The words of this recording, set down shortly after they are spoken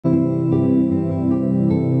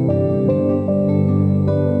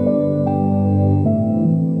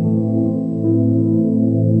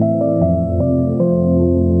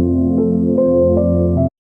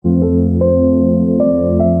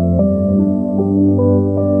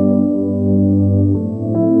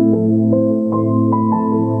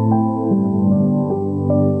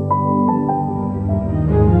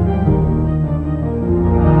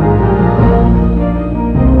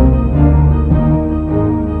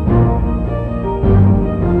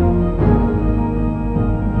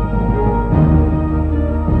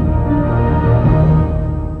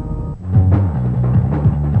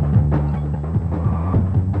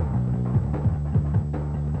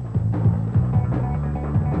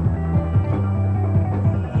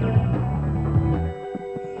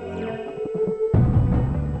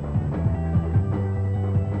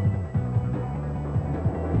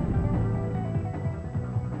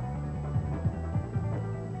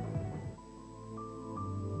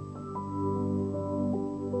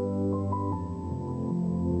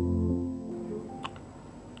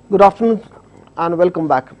Good afternoon and welcome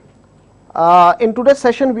back. In today's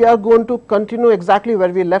session, we are going to continue exactly where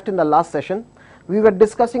we left in the last session. We were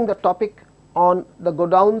discussing the topic on the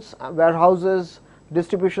godowns, warehouses,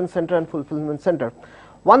 distribution center and fulfillment center.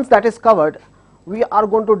 Once that is covered, we are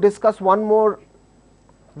going to discuss one more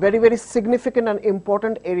very significant and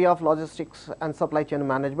important area of logistics and supply chain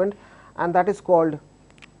management, and that is called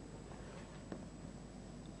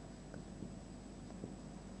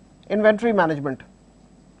inventory management.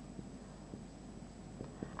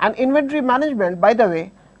 And inventory management, by the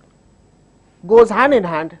way, goes hand in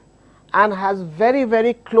hand and has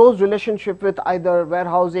very close relationship with either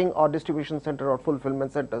warehousing or distribution center or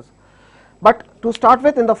fulfillment centers. But to start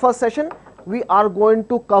with, in the first session, we are going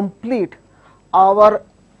to complete our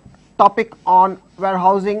topic on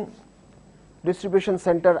warehousing, distribution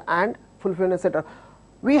center and fulfillment center.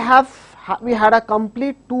 We had a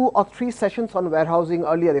complete 2 or 3 sessions on warehousing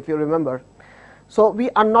earlier, if you remember. So we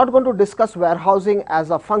are not going to discuss warehousing as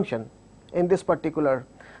a function in this particular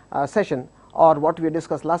session, or what we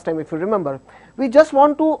discussed last time, if you remember. We just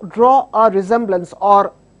want to draw a resemblance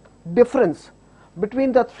or difference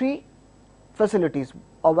between the 3 facilities: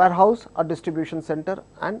 a warehouse, a distribution center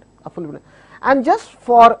and a fulfillment. And just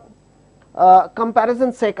for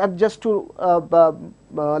comparison's sake, and just to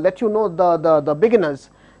let you know, the beginners,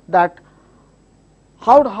 that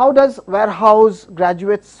how does warehouse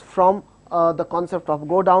graduates from the concept of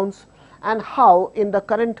go downs, and how in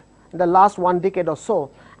the last 1 decade or so,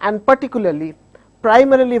 and particularly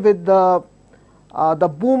primarily with the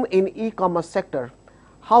boom in e-commerce sector,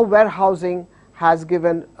 how warehousing has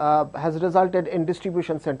resulted in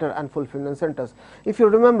distribution center and fulfillment centers. If you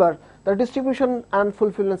remember, the distribution and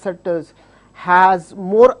fulfillment centers has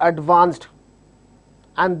more advanced,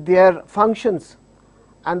 and their functions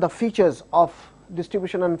and the features of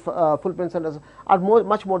distribution and fulfillment centers are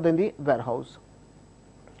much more than the warehouse.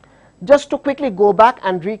 Just to quickly go back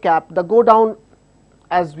and recap, the go down,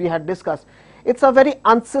 as we had discussed, it's a very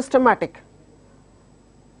unsystematic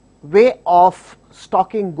way of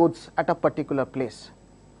stocking goods at a particular place,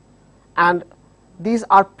 and these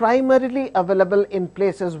are primarily available in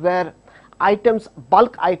places where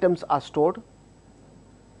bulk items are stored,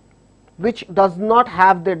 which does not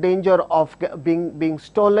have the danger of being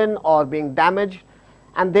stolen or being damaged,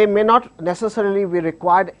 and they may not necessarily be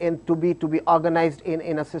required to be organized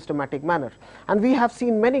in a systematic manner. And we have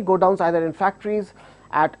seen many go downs either in factories,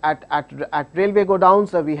 at railway go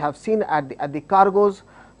downs, we have seen at the cargos.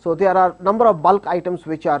 So there are number of bulk items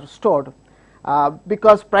which are stored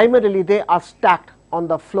because primarily they are stacked on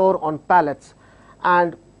the floor on pallets,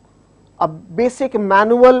 and a basic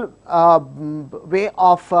manual way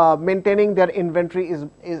of maintaining their inventory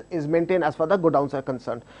is maintained as far as the go downs are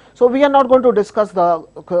concerned. So we are not going to discuss the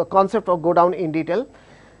concept of go down in detail.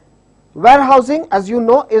 Warehousing, as you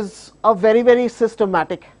know, is a very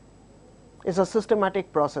systematic. It's a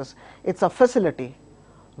systematic process. It's a facility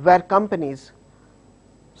where companies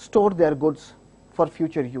store their goods for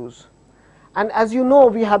future use. And as you know,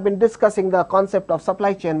 we have been discussing the concept of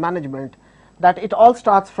supply chain management, that it all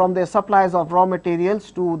starts from the supplies of raw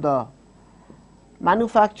materials to the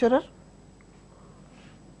manufacturer,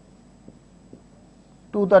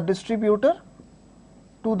 to the distributor,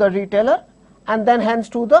 to the retailer, and then hence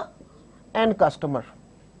to the end customer.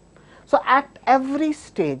 So at every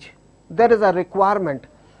stage there is a requirement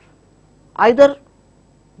either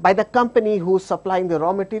by the company who is supplying the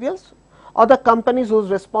raw materials, or the companies who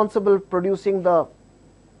is responsible producing the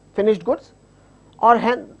finished goods, or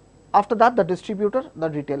after that the distributor, the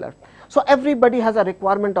retailer. So everybody has a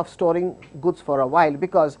requirement of storing goods for a while,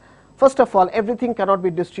 because first of all, everything cannot be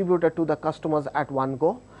distributed to the customers at one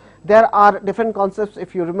go. There are different concepts.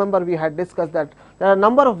 If you remember, we had discussed that there are a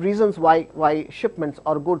number of reasons why shipments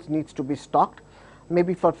or goods needs to be stocked,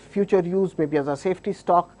 maybe for future use, maybe as a safety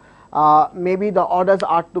stock, maybe the orders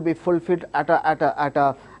are to be fulfilled at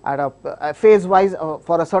a phase wise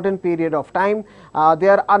for a certain period of time.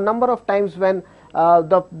 There are a number of times when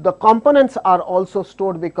the components are also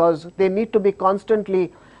stored because they need to be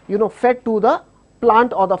constantly fed to the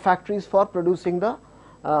plant or the factories for producing the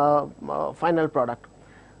final product.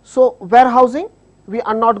 So warehousing, we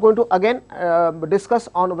are not going to again discuss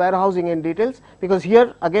on warehousing in details, because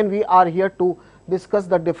here again we are here to discuss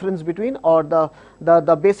the difference between, or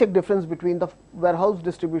the basic difference between the warehouse,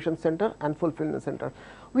 distribution center and fulfillment center.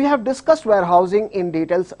 We have discussed warehousing in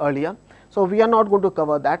details earlier, so we are not going to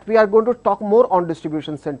cover that. We are going to talk more on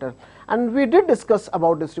distribution center, and we did discuss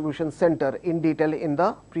about distribution center in detail in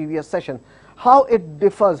the previous session, how it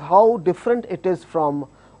differs, how different it is from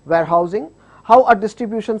warehousing, how a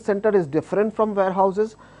distribution center is different from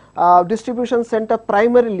warehouses. Distribution center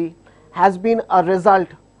primarily has been a result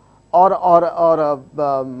or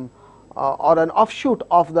an offshoot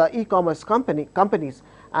of the e-commerce companies,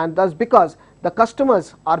 and thus because the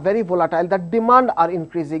customers are very volatile, the demand are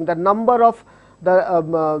increasing, the number of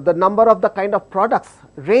the kind of products,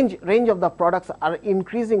 range of the products are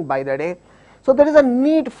increasing by the day. So there is a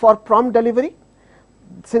need for prompt delivery,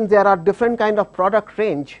 since there are different kind of product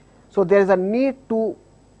range. So there is a need to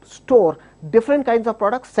store different kinds of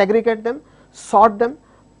products, segregate them, sort them,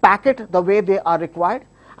 pack it the way they are required,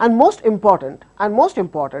 and most important,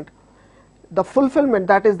 the fulfillment,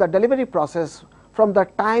 that is the delivery process, from the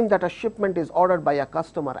time that a shipment is ordered by a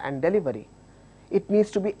customer and delivery, it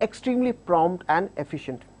needs to be extremely prompt and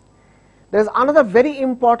efficient. There is another very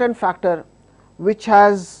important factor which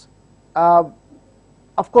has, of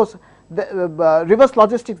course, the reverse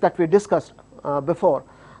logistics that we discussed before.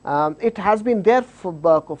 It has been there for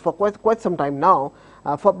quite some time now,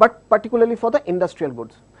 but particularly for the industrial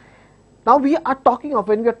goods. Now we are talking of,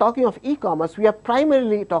 when we are talking of e-commerce, we are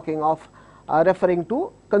primarily talking of referring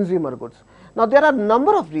to consumer goods. Now there are a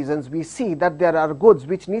number of reasons we see that there are goods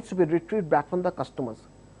which needs to be retrieved back from the customers.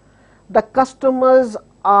 The customers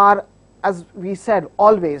are, as we said,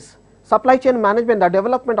 always supply chain management, the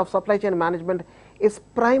development of supply chain management is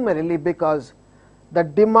primarily because the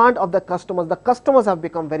demand of the customers have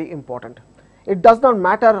become very important. It does not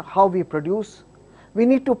matter how we produce, we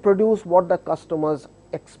need to produce what the customers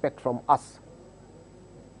expect from us.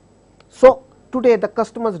 So today the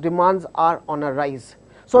customers' demands are on a rise.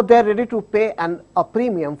 So they are ready to pay a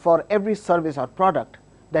premium for every service or product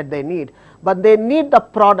that they need, but they need the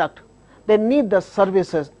product, they need the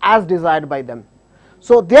services as desired by them.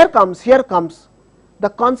 So here comes the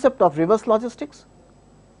concept of reverse logistics.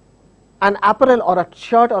 An apparel or a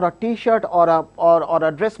shirt or a t-shirt or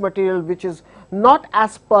a dress material which is not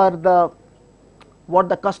as per what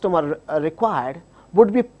the customer required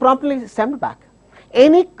would be promptly sent back.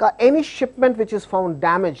 Any shipment which is found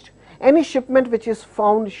damaged, any shipment which is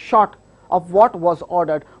found short of what was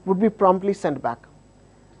ordered would be promptly sent back.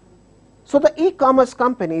 So the e-commerce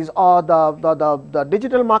companies or the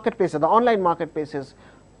digital marketplaces, the online marketplaces,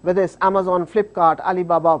 whether it's Amazon, Flipkart,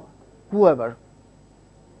 Alibaba, whoever,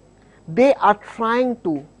 they are trying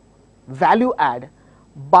to value add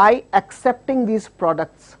by accepting these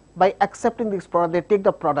products. By accepting these products, they take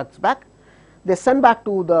the products back, they send back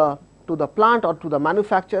to the plant or to the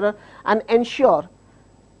manufacturer and ensure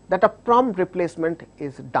that a prompt replacement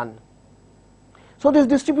is done. So this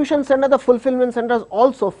distribution center, the fulfillment centers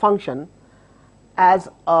also function as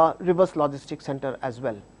a reverse logistics center as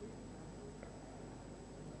well.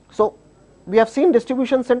 So we have seen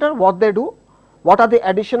distribution center, what they do, what are the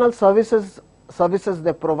additional services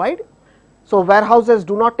they provide. So warehouses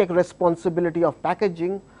do not take responsibility of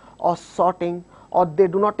packaging or sorting, or they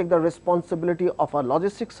do not take the responsibility of our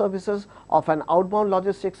logistics services, of an outbound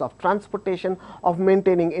logistics, of transportation, of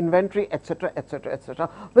maintaining inventory, etc., etc., etc.,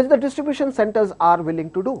 which the distribution centers are willing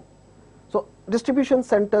to do. So distribution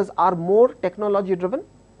centers are more technology driven,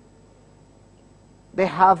 they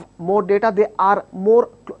have more data, they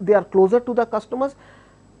are closer to the customers.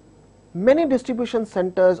 Many distribution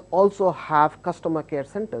centers also have customer care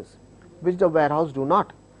centers, which the warehouse do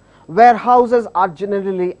not. Warehouses are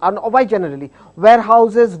generally, why generally?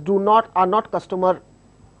 Warehouses are not customer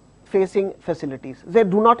facing facilities. They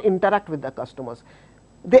do not interact with the customers.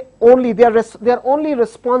 They are only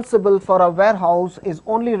responsible for, a warehouse is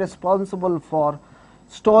only responsible for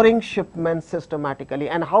storing shipments systematically,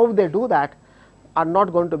 and how they do that are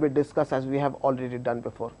not going to be discussed, as we have already done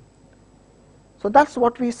before. So that's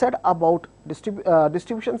what we said about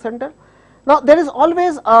distribution center. Now there is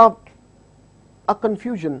always a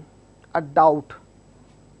confusion, a doubt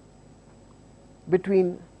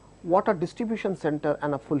between what a distribution center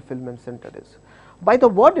and a fulfillment center is. By the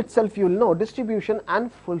word itself, you will know distribution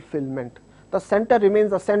and fulfillment. The center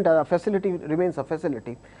remains a center, a facility remains a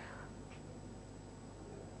facility.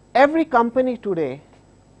 Every company today,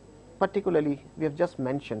 particularly we have just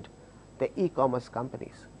mentioned the e-commerce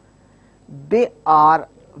companies, they are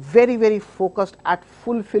very, very focused at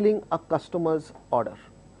fulfilling a customer's order.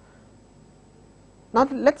 Now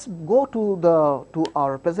let's go to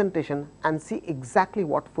our presentation and see exactly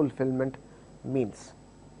what fulfillment means.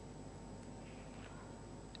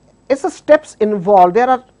 It's the steps involved. There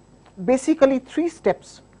are basically 3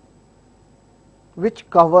 steps which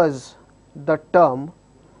covers the term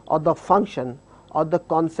or the function or the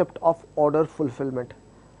concept of order fulfillment.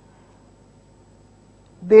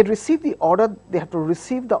 They receive the order, they have to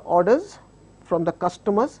receive the orders from the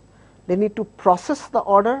customers, they need to process the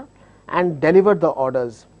order and deliver the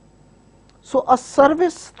orders. So a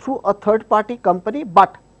service through a third party company,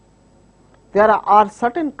 but there are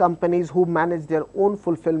certain companies who manage their own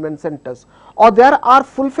fulfillment centers, or there are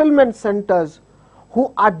fulfillment centers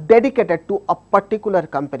who are dedicated to a particular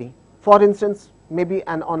company, for instance maybe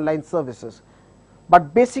an online services.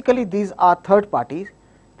 But basically these are third parties,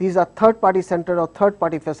 these are third party center or third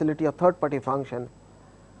party facility or third party function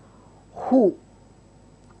who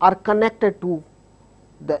are connected to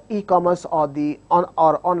the e-commerce or the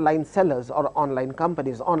or online sellers or online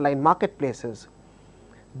companies, online marketplaces,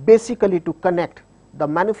 basically to connect the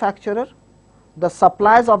manufacturer, the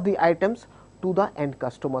suppliers of the items to the end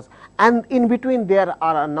customers, and in between there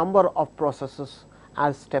are a number of processes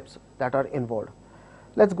and steps that are involved.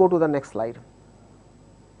 Let us go to the next slide.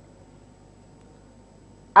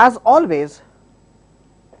 As always,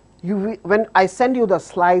 when I send you the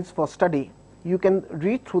slides for study, you can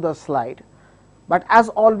read through the slide, but as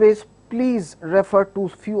always please refer to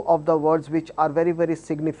few of the words which are very, very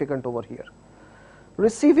significant over here.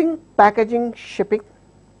 Receiving, packaging, shipping.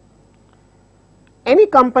 Any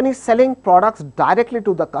company selling products directly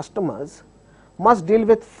to the customers must deal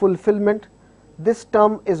with fulfillment. This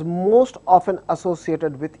term is most often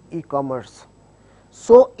associated with e-commerce.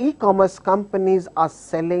 So e-commerce companies are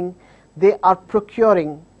selling, they are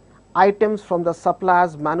procuring items from the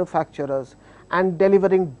suppliers, manufacturers and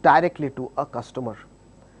delivering directly to a customer.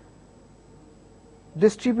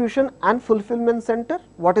 Distribution and fulfillment center,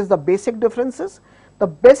 what is the basic differences? The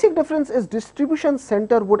basic difference is distribution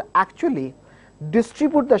center would actually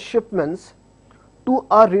distribute the shipments to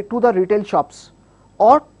the retail shops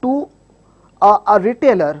or to a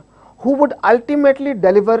retailer who would ultimately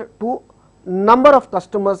deliver to number of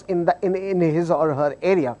customers in his or her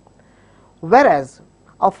area, whereas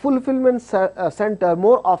a fulfillment center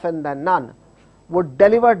more often than none would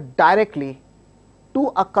deliver directly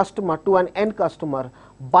to a customer, to an end customer,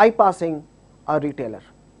 bypassing a retailer.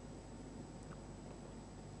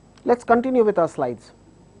 Let us continue with our slides.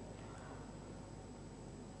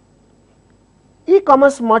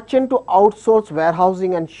 E-commerce merchant to outsource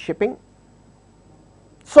warehousing and shipping.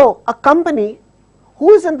 So a company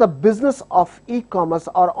who is in the business of e-commerce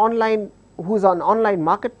or online, who is an online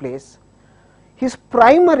marketplace, his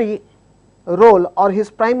primary role or his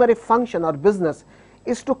primary function or business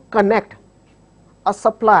is to connect a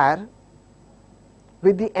supplier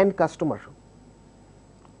with the end customer,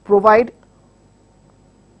 provide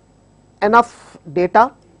enough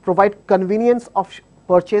data, provide convenience of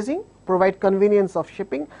purchasing, provide convenience of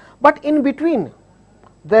shipping, but in between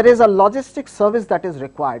there is a logistics service that is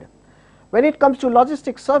required. When it comes to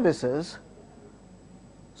logistics services,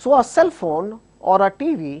 so a cell phone or a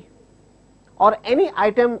TV or any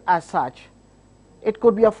item as such, it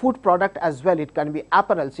could be a food product as well, it can be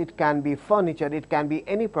apparels, it can be furniture, it can be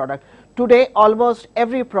any product. Today almost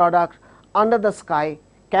every product under the sky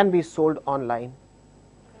can be sold online.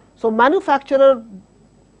 So manufacturer,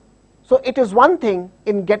 so it is one thing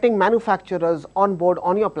in getting manufacturers on board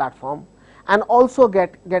on your platform and also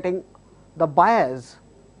getting the buyers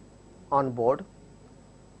on board,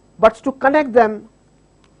 but to connect them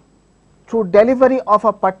through delivery of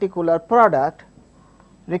a particular product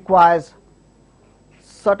requires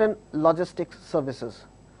certain logistics services,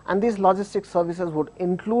 and these logistics services would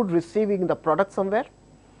include receiving the product somewhere,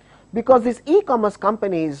 because these e-commerce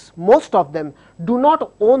companies, most of them do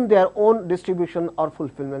not own their own distribution or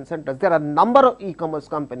fulfillment centers. There are a number of e-commerce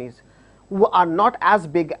companies who are not as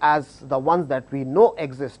big as the ones that we know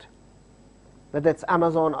exist, whether it's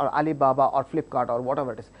Amazon or Alibaba or Flipkart or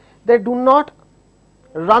whatever it is. They do not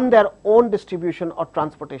run their own distribution or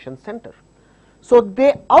transportation center. So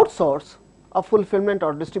they outsource a fulfillment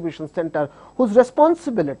or distribution center whose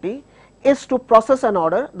responsibility is to process an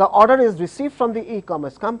order. The order is received from the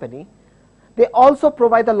e-commerce company. They also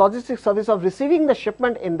provide the logistics service of receiving the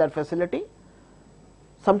shipment in their facility,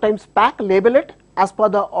 sometimes pack, label it as per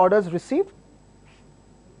the orders received,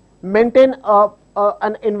 maintain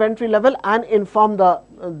an inventory level and inform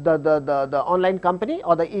the online company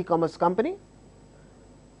or the e-commerce company,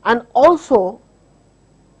 and also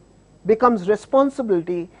becomes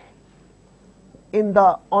responsibility in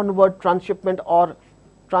the onward transshipment or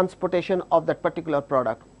transportation of that particular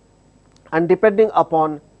product. And depending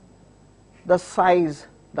upon the size,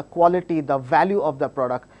 the quality, the value of the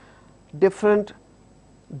product, different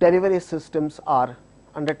delivery systems are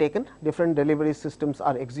undertaken, different delivery systems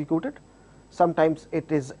are executed. Sometimes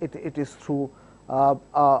it is through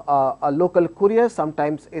a local courier,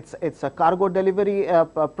 sometimes it's a cargo delivery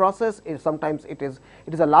process, sometimes it is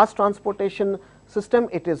a large transportation system,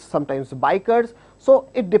 it is sometimes bikers. So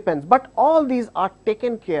it depends, but all these are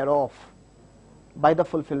taken care of by the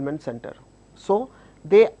fulfillment center. So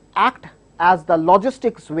they act as the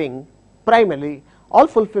logistics wing primarily All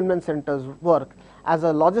fulfillment centers work as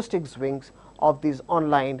a logistics wings of these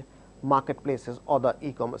online marketplaces or the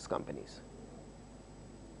e-commerce companies.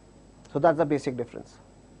 So that's the basic difference.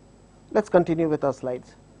 Let's continue with our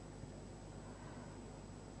slides.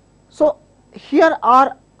 So here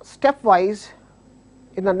are stepwise,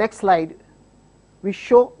 in the next slide we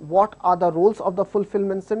show what are the roles of the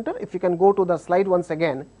fulfillment center. If you can go to the slide once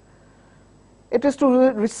again, it is to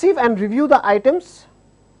receive and review the items,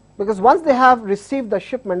 because once they have received the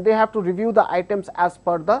shipment, they have to review the items as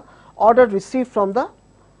per the order received from the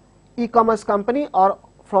e-commerce company or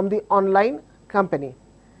from the online company.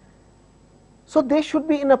 So they should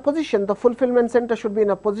be in a position, the fulfillment center should be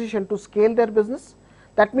in a position to scale their business.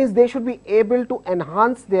 That means they should be able to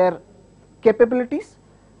enhance their capabilities,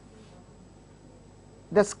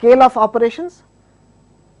 the scale of operations.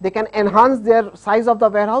 They can enhance their size of the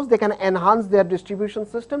warehouse, they can enhance their distribution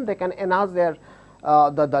system, they can enhance their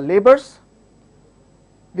the labors,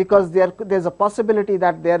 because there is a possibility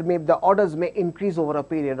that the orders may increase over a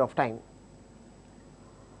period of time.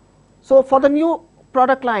 So for the new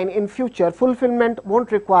product line in future, fulfillment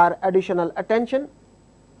won't require additional attention.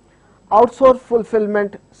 Outsource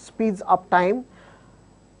fulfillment speeds up time.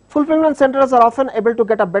 Fulfillment centers are often able to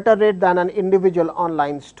get a better rate than an individual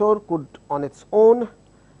online store could on its own.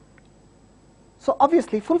 So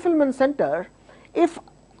obviously fulfillment center, if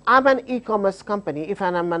I am an e-commerce company, if I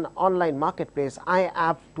am an online marketplace, I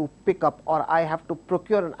have to pick up or I have to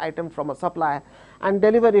procure an item from a supplier and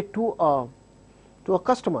deliver it to a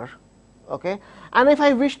customer. Okay, and if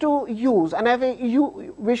I wish to use and if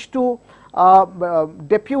you wish to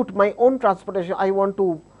depute my own transportation, I want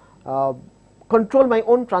to control my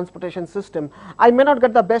own transportation system, I may not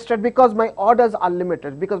get the best rate because my orders are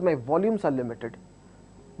limited, because my volumes are limited,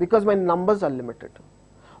 because my numbers are limited.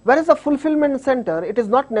 Whereas a fulfillment center, it is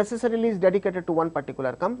not necessarily dedicated to one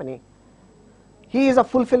particular company. He is a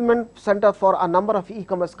fulfillment center for a number of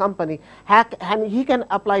e-commerce company, and he can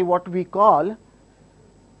apply what we call,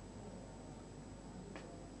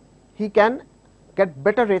 he can get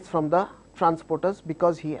better rates from the transporters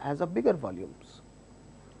because he has a bigger volumes,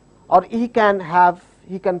 or he can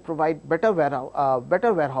provide better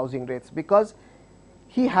warehousing rates because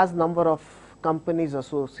he has number of companies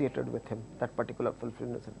associated with him, that particular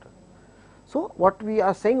fulfillment center. So what we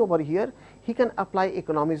are saying over here, he can apply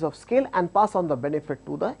economies of scale and pass on the benefit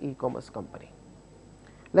to the e-commerce company.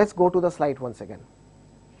 Let's go to the slide once again.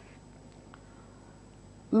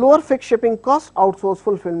 Lower fixed shipping costs, outsource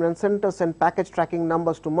fulfillment centers send package tracking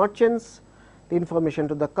numbers to merchants, the information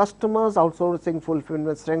to the customers. Outsourcing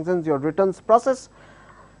fulfillment strengthens your returns process.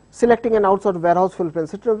 Selecting an outsourced warehouse fulfillment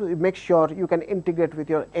center, make sure you can integrate with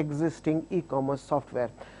your existing e-commerce software.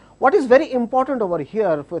 What is very important over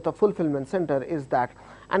here with a fulfillment center is that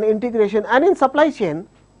an integration, and in supply chain,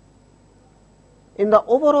 in the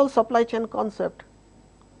overall supply chain concept,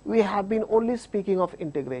 we have been only speaking of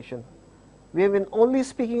integration. We have been only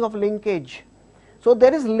speaking of linkage. So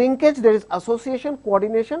there is linkage, there is association,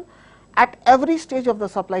 coordination at every stage of the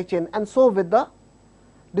supply chain, and so with the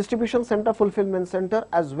distribution center, fulfillment center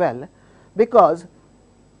as well, because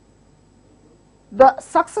the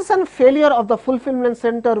success and failure of the fulfillment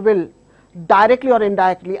center will directly or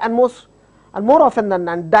indirectly, and more often than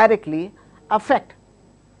not directly, affect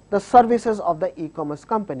the services of the e-commerce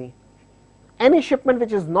company. Any shipment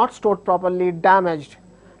which is not stored properly, damaged,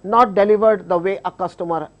 not delivered the way a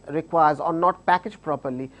customer requires, or not packaged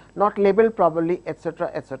properly, not labeled properly, etc.,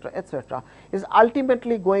 etc., etc., is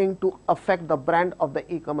ultimately going to affect the brand of the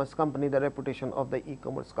e-commerce company, the reputation of the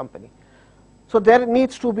e-commerce company. So there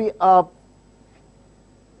needs to be a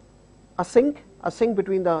sync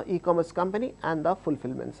between the e-commerce company and the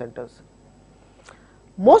fulfillment centers.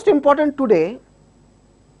 Most important today,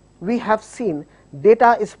 we have seen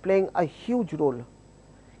data is playing a huge role.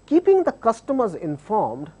 Keeping the customers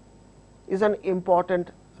informed is an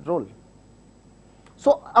important role.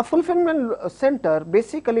 So a fulfillment center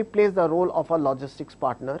basically plays the role of a logistics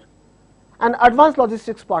partner, an advanced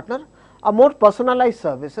logistics partner, a more personalized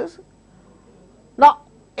services. Now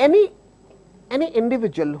any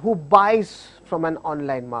individual who buys from an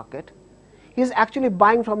online market, he is actually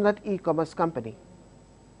buying from that e-commerce company.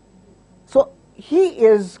 So he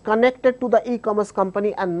is connected to the e-commerce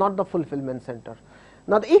company and not the fulfillment center.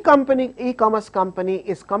 Now the e-commerce company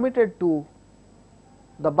is committed to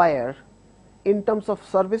the buyer in terms of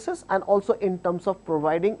services and also in terms of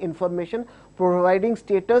providing information, providing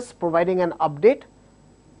status, providing an update,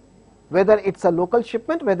 whether it's a local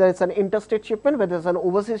shipment, whether it's an interstate shipment, whether it's an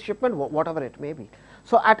overseas shipment, whatever it may be.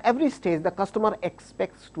 So at every stage the customer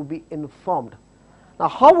expects to be informed. Now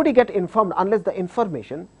how would he get informed unless the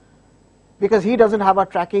information, because he doesn't have a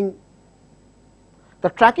tracking The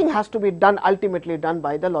tracking has to be done ultimately done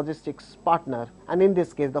by the logistics partner, and in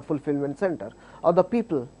this case the fulfillment center, or the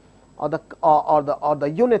people, or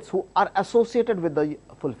the units who are associated with the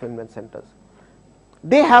fulfillment centers.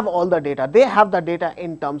 They have all the data. They have the data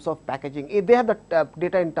in terms of packaging. They have the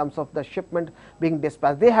data in terms of the shipment being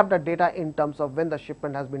dispatched. They have the data in terms of when the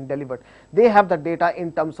shipment has been delivered. They have the data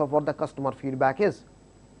in terms of what the customer feedback is,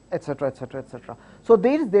 etc., etc., etc. So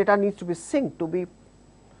these data needs to be synced to be.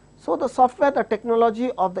 So the software, the technology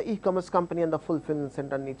of the e-commerce company and the fulfillment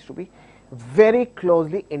center needs to be very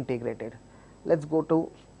closely integrated. Let's go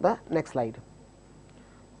to the next slide.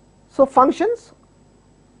 So functions,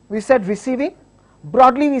 we said receiving.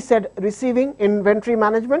 Broadly we said receiving, inventory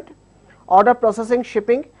management, order processing,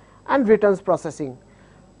 shipping, and returns processing.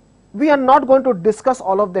 We are not going to discuss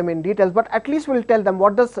all of them in details, but at least we will tell them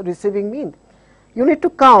what does receiving mean. You need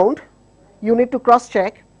to count, you need to cross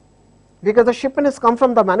check, because the shipment has come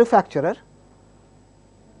from the manufacturer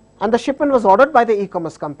and the shipment was ordered by the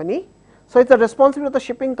e-commerce company. So it's the responsibility of the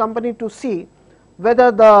shipping company to see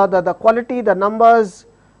whether the quality, the numbers,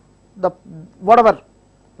 the whatever,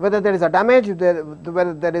 whether there is a damage,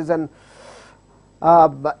 whether there is an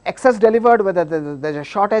excess delivered, whether there is a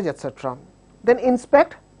shortage, etc. Then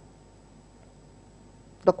inspect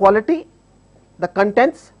the quality, the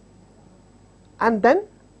contents, and then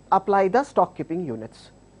apply the stock keeping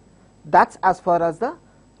units. That's as far as the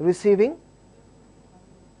receiving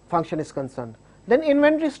function is concerned. Then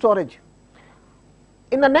inventory storage.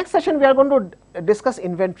 In the next session we are going to discuss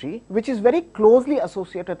inventory, which is very closely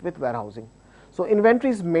associated with warehousing. So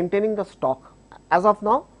inventory is maintaining the stock. As of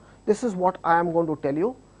now, this is what I am going to tell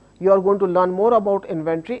you. You are going to learn more about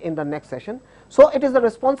inventory in the next session. So it is the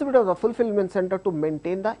responsibility of the fulfillment center to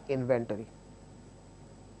maintain the inventory.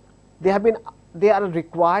 They are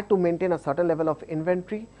required to maintain a certain level of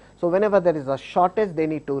inventory. So whenever there is a shortage, they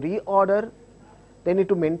need to reorder, they need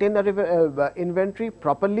to maintain the inventory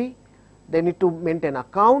properly, they need to maintain a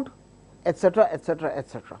count, etc., etc.,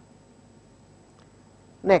 etc.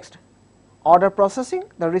 Next, order processing,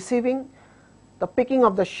 the receiving, the picking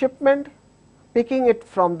of the shipment, picking it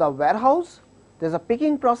from the warehouse. There is a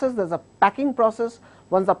picking process, there is a packing process.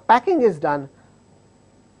 Once the packing is done,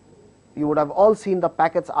 you would have all seen the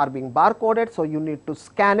packets are being barcoded, so you need to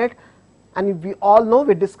scan it. And we all know,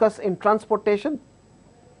 we discuss in transportation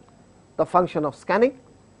the function of scanning,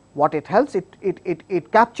 what it helps.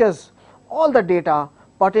 It captures all the data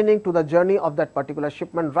pertaining to the journey of that particular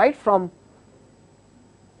shipment, right from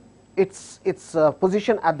its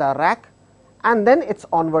position at the rack and then its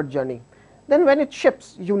onward journey. Then when it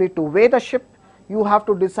ships, you need to weigh the ship, you have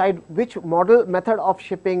to decide which method of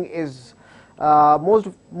shipping is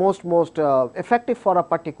most effective for a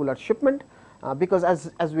particular shipment, because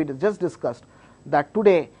as we just discussed that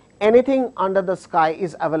today anything under the sky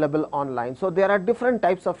is available online. So there are different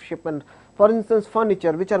types of shipment. For instance,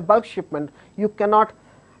 furniture, which are bulk shipment, you cannot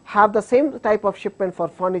have the same type of shipment for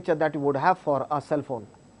furniture that you would have for a cell phone,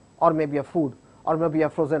 or maybe a food, or maybe a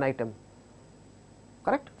frozen item.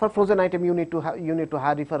 Correct? For frozen item you need to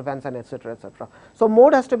have reefer vans and etc., etc. So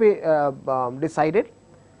mode has to be decided,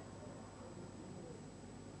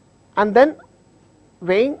 and then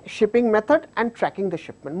weighing, shipping method, and tracking the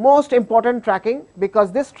shipment. Most important, tracking,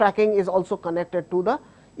 because this tracking is also connected to the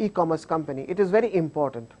e-commerce company. It is very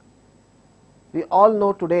important. We all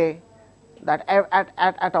know today that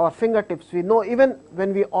at our fingertips, we know even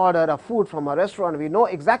when we order a food from a restaurant, we know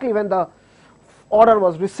exactly when the order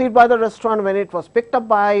was received by the restaurant, when it was picked up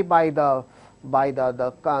by the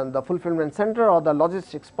fulfillment center or the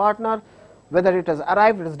logistics partner, whether it has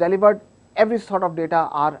arrived, it is delivered. Every sort of data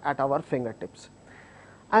are at our fingertips.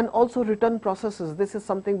 And also return processes. This is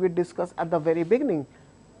something we discussed at the very beginning.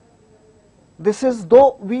 This is,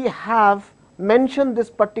 though we have mentioned this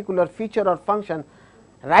particular feature or function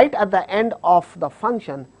right at the end of the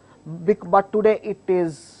function, but today it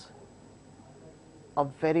is a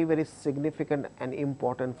very, very significant and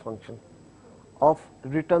important function of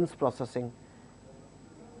returns processing.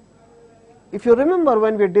 If you remember,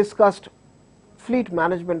 when we discussed fleet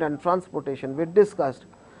management and transportation, we discussed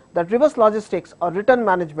that reverse logistics or return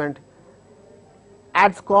management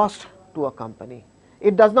adds cost to a company.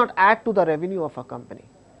 It does not add to the revenue of a company.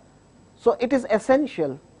 So it is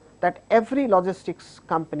essential that every logistics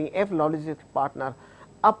company, every logistics partner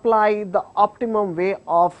apply the optimum way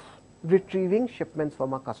of retrieving shipments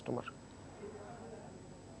from a customer.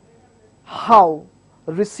 How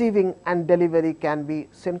receiving and delivery can be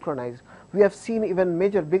synchronized. We have seen even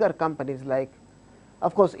major bigger companies like,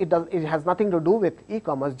 of course it has nothing to do with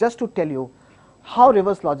e-commerce, just to tell you how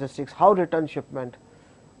reverse logistics, how return shipment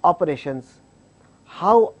operations,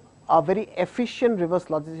 how a very efficient reverse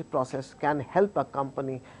logistic process can help a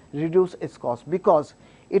company reduce its cost, because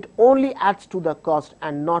it only adds to the cost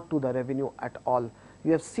and not to the revenue at all.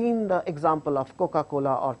 We have seen the example of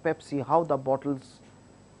Coca-Cola or Pepsi, how the bottles,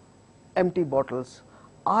 empty bottles,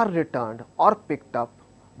 are returned or picked up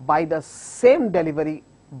by the same delivery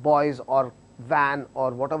boys or van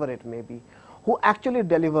or whatever it may be, who actually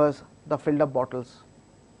delivers the filled up bottles,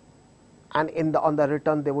 and on the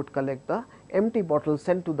return they would collect the empty bottles,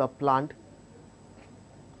 sent to the plant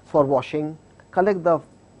for washing, collect the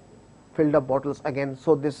filled up bottles again.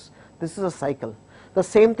 So this is a cycle. The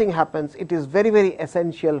same thing happens. It is very, very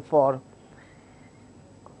essential for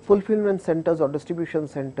fulfillment centers or distribution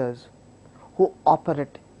centers who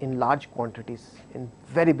operate in large quantities, in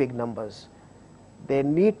very big numbers. They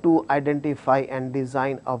need to identify and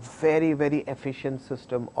design a very, very efficient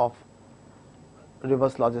system of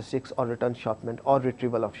reverse logistics or return shipment or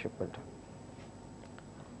retrieval of shipment.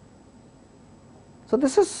 So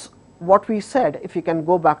this is what we said. If you can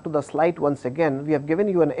go back to the slide once again, we have given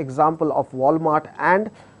you an example of Walmart and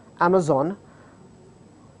Amazon.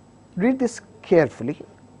 Read this carefully,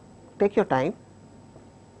 take your time.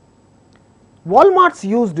 Walmarts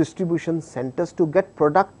use distribution centers to get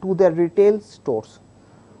product to their retail stores,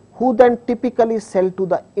 who then typically sell to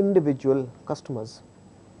the individual customers.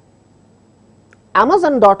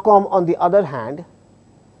 Amazon.com, on the other hand,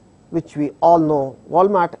 which we all know,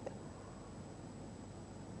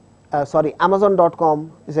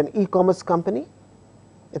 Amazon.com is an e-commerce company.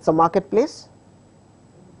 It's a marketplace.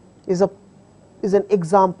 Is an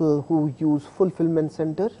example who use fulfillment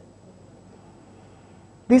center.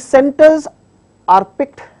 These centers are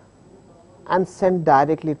picked and sent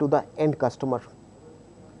directly to the end customer.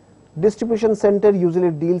 Distribution center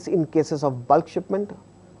usually deals in cases of bulk shipment,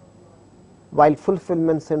 while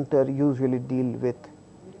fulfillment center usually deal with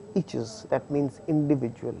eaches, that means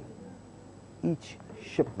individual, each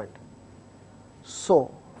shipment.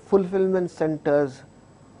 So fulfillment centers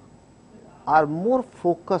are more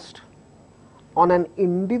focused on an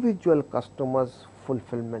individual customer's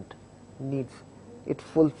fulfillment needs. It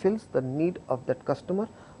fulfills the need of that customer,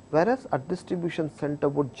 whereas a distribution center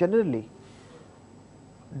would generally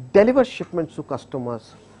deliver shipments to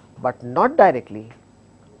customers, but not directly,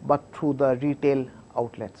 but through the retail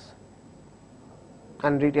outlets,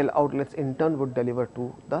 and retail outlets in turn would deliver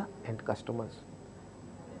to the end customers.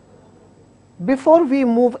 Before we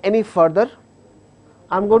move any further,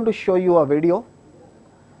 I am going to show you a video.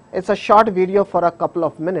 It's a short video for a couple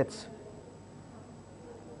of minutes,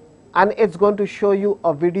 and it's going to show you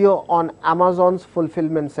a video on Amazon's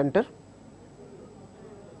fulfillment center,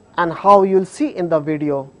 and how you'll see in the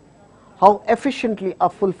video how efficiently a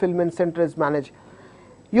fulfillment center is managed.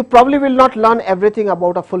 You probably will not learn everything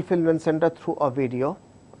about a fulfillment center through a video.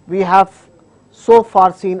 We have so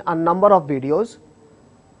far seen a number of videos,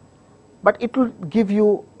 but it will give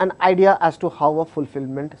you an idea as to how a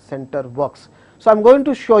fulfillment center works. So I am going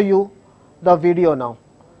to show you the video now.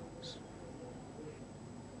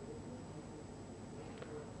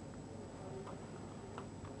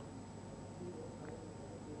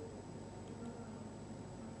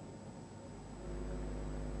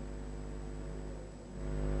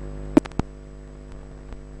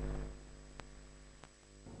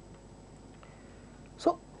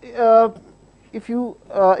 So if you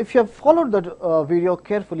have followed the video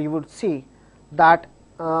carefully, you would see that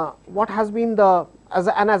what has been the, as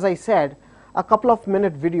I said, a couple of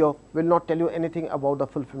minute video will not tell you anything about the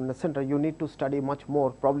fulfillment center. You need to study much more.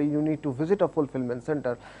 Probably you need to visit a fulfillment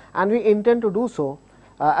center, and we intend to do so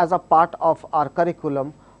as a part of our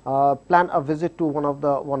curriculum. Plan a visit to one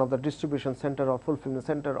of the distribution center or fulfillment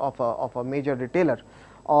center of a major retailer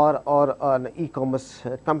or an e-commerce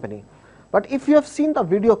company. But if you have seen the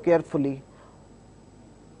video carefully,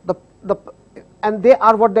 and they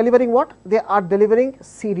are delivering what? They are delivering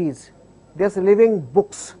series. They are delivering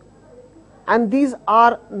books, and these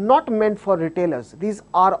are not meant for retailers. These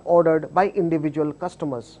are ordered by individual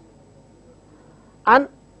customers, and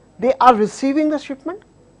they are receiving the shipment.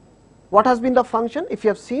 What has been the function? If you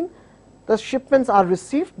have seen, the shipments are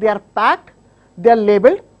received, they are packed, they are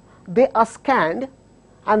labeled, they are scanned,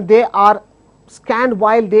 and they are scanned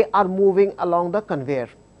while they are moving along the conveyor.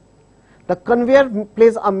 The conveyor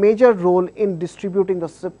plays a major role in distributing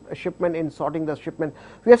the shipment, in sorting the shipment.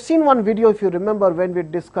 We have seen one video, if you remember, when we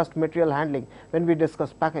discussed material handling, when we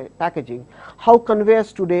discussed packaging, how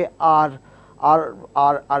conveyors today are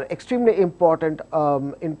extremely important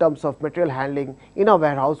in terms of material handling in a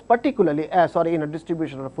warehouse, particularly in a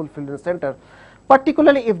distribution or fulfillment center,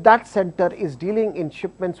 particularly if that center is dealing in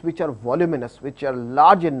shipments which are voluminous, which are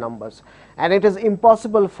large in numbers, and it is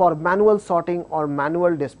impossible for manual sorting or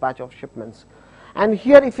manual dispatch of shipments. And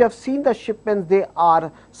here, if you have seen the shipments, they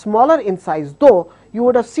are smaller in size, though you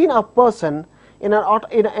would have seen a person in a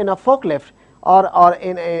forklift, or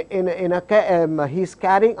he's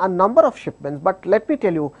carrying a number of shipments. But let me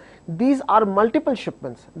tell you, these are multiple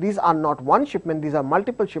shipments. These are not one shipment, these are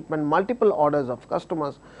multiple shipment, multiple orders of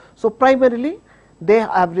customers. So primarily they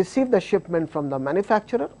have received the shipment from the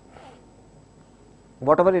manufacturer,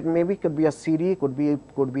 whatever it may be, could be a CD, could be a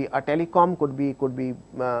telecom, could be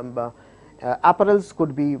apparels,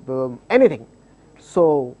 could be anything.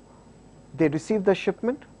 So they receive the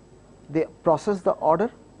shipment, they process the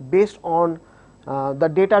order based on the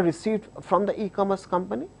data received from the e-commerce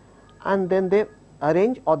company, and then they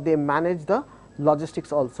arrange or they manage the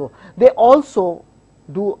logistics also. They also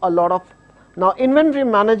do a lot of, now inventory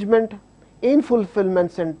management in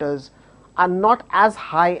fulfillment centers are not as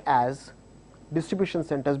high as distribution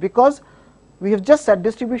centers, because we have just said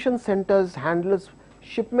distribution centers handles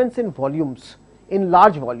shipments in volumes, in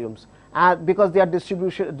large volumes, because they are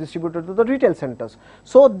distributed to the retail centers.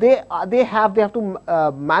 So they have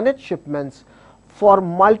to manage shipments for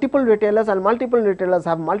multiple retailers, and multiple retailers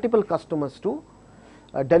have multiple customers to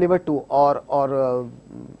deliver to or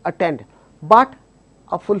attend. But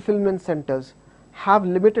fulfillment centers have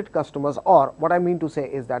limited customers, or what I mean to say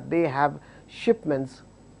is that they have shipments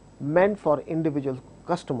meant for individual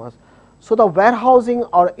customers. So the warehousing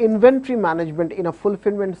or inventory management in a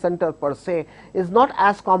fulfillment center per se is not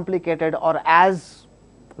as complicated or as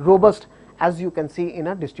robust as you can see in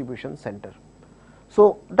a distribution center.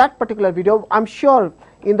 So that particular video, I am sure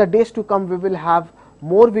in the days to come we will have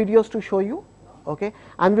more videos to show you, okay,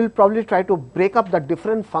 and we will probably try to break up the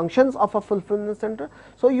different functions of a fulfillment center,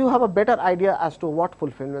 so you have a better idea as to what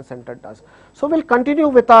fulfillment center does. So we will continue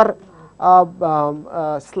with our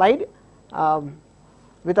slide,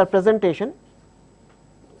 with our presentation,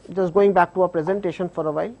 just going back to our presentation for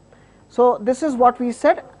a while. So this is what we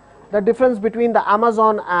said, the difference between the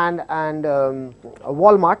Amazon and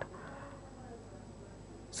Walmart.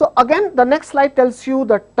 So again, the next slide tells you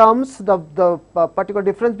the terms, the particular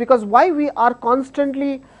difference, because why we are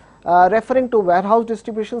constantly referring to warehouse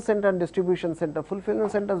distribution center and distribution center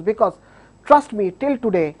fulfillment centers, because trust me, till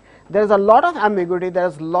today there is a lot of ambiguity, there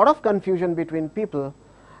is a lot of confusion between people.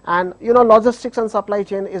 And you know, logistics and supply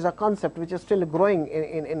chain is a concept which is still growing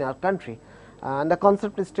in our country, and the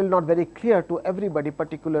concept is still not very clear to everybody,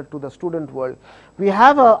 particular to the student world. We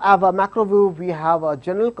have a macro view, we have a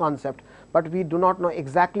general concept, but we do not know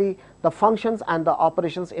exactly the functions and the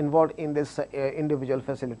operations involved in this individual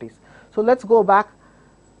facilities. So let's go back,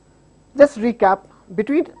 just recap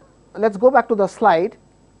let's go back to the slide.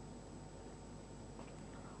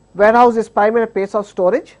 Warehouse is primary place of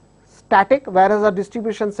storage, static, whereas a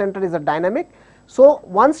distribution center is a dynamic. So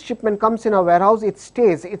once shipment comes in a warehouse, it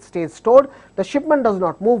stays stored, the shipment does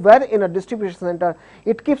not move, where in a distribution center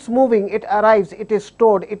it keeps moving, it arrives, it is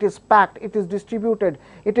stored, it is packed, it is distributed,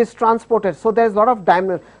 it is transported. So there is lot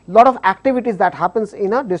of activities that happens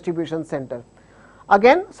in a distribution center.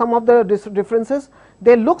 Again, some of the differences,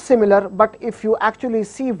 they look similar, but if you actually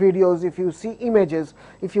see videos, if you see images,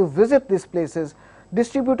 if you visit these places,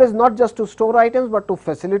 distributors not just to store items but to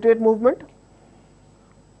facilitate movement.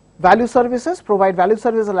 Value services, provide value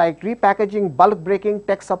services like repackaging, bulk breaking,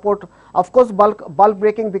 tech support, of course bulk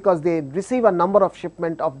breaking, because they receive a number of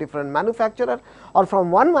shipment of different manufacturer, or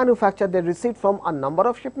from one manufacturer they receive from a number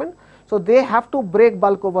of shipment. So they have to break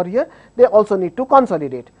bulk over here, they also need to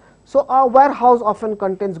consolidate. So a warehouse often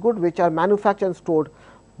contains goods which are manufactured and stored.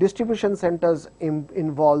 Distribution centers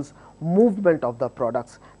involves movement of the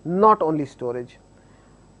products, not only storage.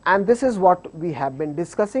 And this is what we have been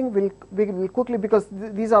discussing. We will quickly, because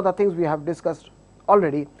these are the things we have discussed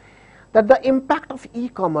already, that the impact of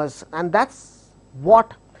e-commerce, and that's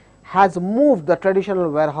what has moved the traditional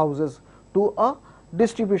warehouses to a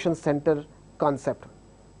distribution center concept.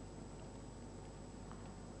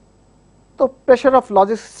 So pressure of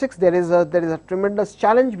logistics, there is a tremendous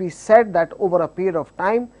challenge. We said that over a period of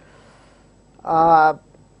time,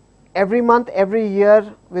 every month, every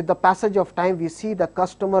year, with the passage of time, we see the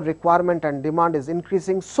customer requirement and demand is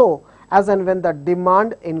increasing. So as and when the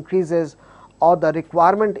demand increases or the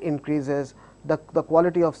requirement increases, the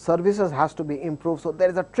quality of services has to be improved. So there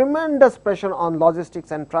is a tremendous pressure on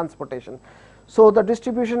logistics and transportation. So the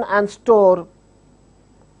distribution and store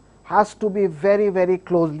has to be very, very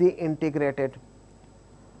closely integrated.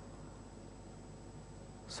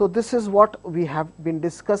 So this is what we have been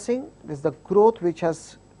discussing. This is the growth which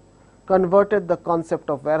has converted the concept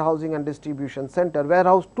of warehousing and distribution center,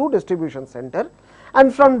 warehouse to distribution center,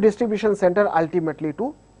 and from distribution center ultimately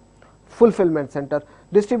to fulfillment center.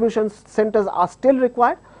 Distribution centers are still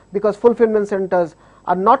required because fulfillment centers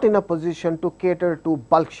are not in a position to cater to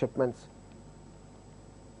bulk shipments.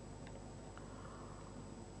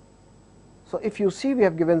 So, if you see, we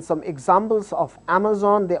have given some examples of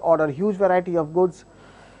Amazon. They order huge variety of goods.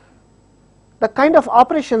 The kind of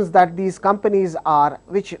operations that these companies are,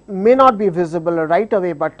 which may not be visible right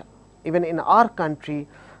away, but even in our country,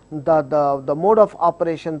 the mode of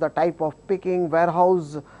operation, the type of picking,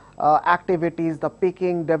 warehouse activities, the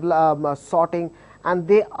picking, sorting, and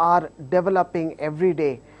they are developing every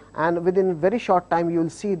day. And within very short time, you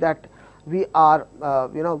will see that we are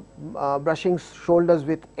brushing shoulders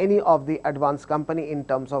with any of the advanced company in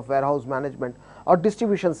terms of warehouse management or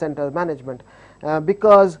distribution center management,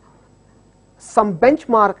 because some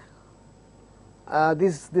benchmark,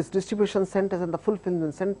 these distribution centers and the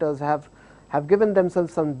fulfillment centers have given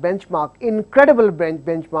themselves some benchmark, incredible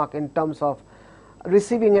benchmark in terms of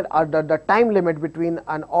receiving it at the time limit between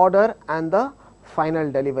an order and the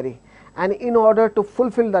final delivery. And in order to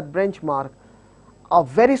fulfill that benchmark, a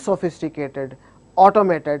very sophisticated,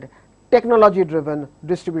 automated, technology driven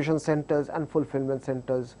distribution centers and fulfillment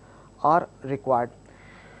centers are required.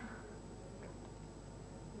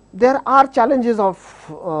 There are challenges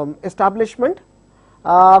of establishment.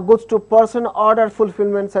 Goods to person order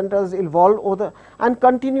fulfillment centers evolve over and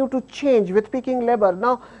continue to change with picking labor.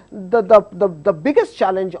 Now, the biggest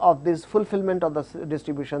challenge of this fulfillment of the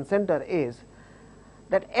distribution center is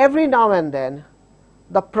that every now and then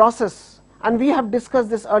the process, and we have discussed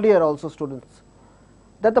this earlier also, students,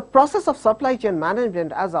 that the process of supply chain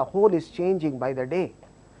management as a whole is changing by the day.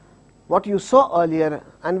 What you saw earlier,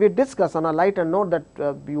 and we discussed on a lighter note, that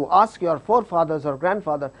you ask your forefathers or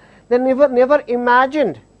grandfather, they never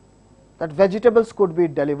imagined that vegetables could be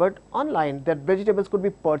delivered online, that vegetables could be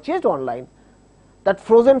purchased online, that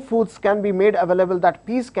frozen foods can be made available, that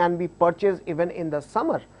peas can be purchased even in the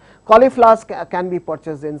summer, cauliflowers can be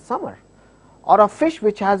purchased in summer, or a fish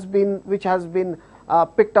which has been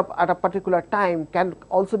picked up at a particular time can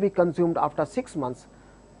also be consumed after 6 months.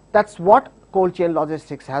 That's what cold chain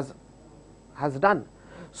logistics has done.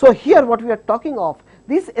 So, here what we are talking of,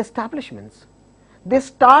 these establishments, they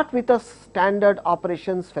start with a standard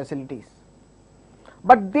operations facilities,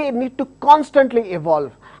 but they need to constantly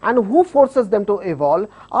evolve, and who forces them to evolve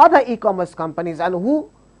are the e-commerce companies, and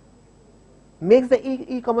who makes the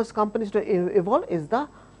e-commerce companies to evolve is the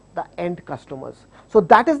end customers. So,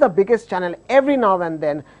 that is the biggest channel. Every now and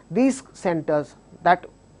then these centers that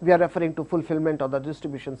we are referring to, fulfillment or the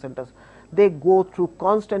distribution centers, they go through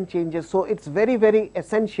constant changes. So, it is very, very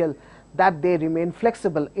essential that they remain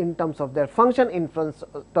flexible in terms of their function, in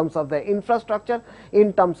terms of their infrastructure,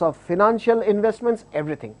 in terms of financial investments,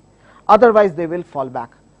 everything. Otherwise, they will fall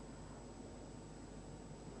back,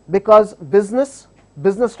 because business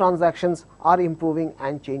transactions are improving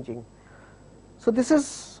and changing. So, this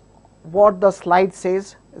is what the slide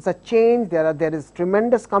says. It's a change. There is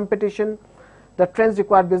tremendous competition. The trends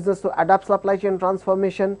require business to adapt supply chain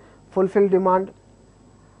transformation, fulfill demand.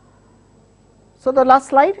 So, the last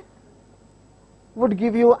slide would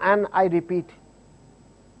give you, and I repeat,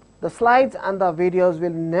 the slides and the videos will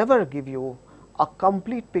never give you a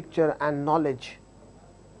complete picture and knowledge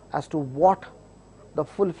as to what the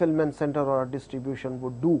fulfillment center or distribution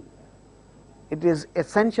would do. It is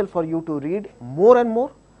essential for you to read more and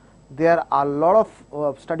more. There are a lot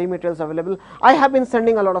of study materials available. I have been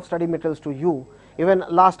sending a lot of study materials to you. Even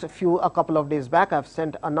a couple of days back, I have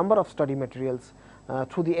sent a number of study materials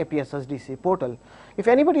through the APSSDC portal. If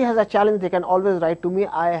anybody has a challenge, they can always write to me.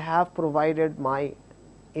 I have provided my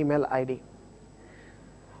email ID.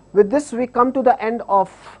 With this, we come to the end of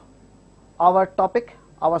our topic,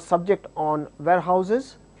 our subject on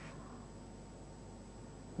warehouses,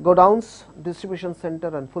 godowns, distribution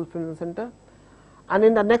center and fulfillment center. And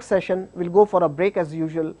in the next session, we will go for a break as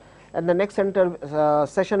usual, and the next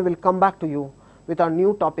session will come back to you with our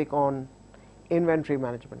new topic on inventory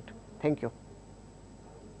management. Thank you.